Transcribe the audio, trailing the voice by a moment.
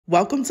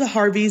Welcome to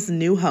Harvey's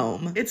new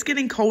home. It's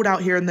getting cold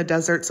out here in the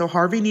desert, so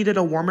Harvey needed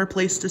a warmer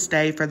place to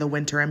stay for the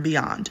winter and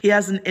beyond. He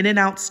has an in and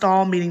out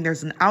stall, meaning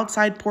there's an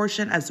outside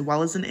portion as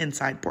well as an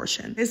inside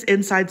portion. His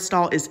inside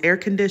stall is air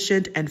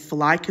conditioned and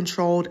fly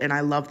controlled, and I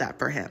love that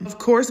for him. Of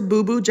course,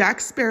 Boo Boo Jack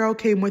Sparrow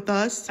came with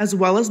us, as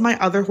well as my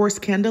other horse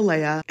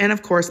Candelea, and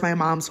of course my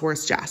mom's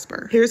horse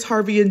Jasper. Here's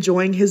Harvey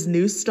enjoying his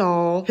new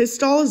stall. His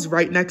stall is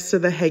right next to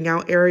the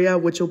hangout area,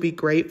 which will be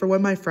great for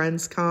when my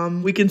friends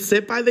come. We can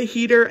sit by the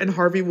heater and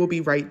Harvey will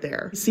be right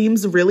there. He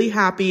seems really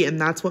happy, and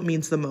that's what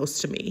means the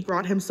most to me.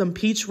 Brought him some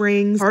peach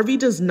rings. Harvey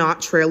does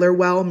not trailer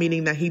well,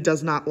 meaning that he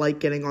does not like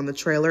getting on the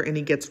trailer and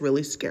he gets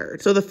really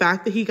scared. So the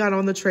fact that he got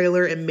on the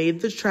trailer and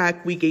made the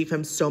trek, we gave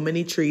him so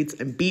many treats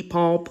and beet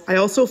pulp. I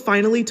also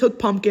finally took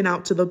Pumpkin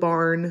out to the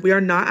barn. We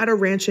are not at a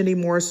ranch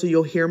anymore, so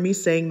you'll hear me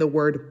saying the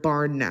word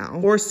barn now,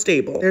 or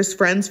stable. There's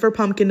friends for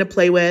Pumpkin to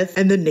play with,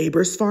 and the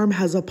neighbor's farm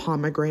has a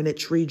pomegranate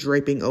tree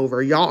draping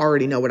over. Y'all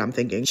already know what I'm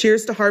thinking.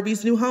 Cheers to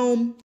Harvey's new home.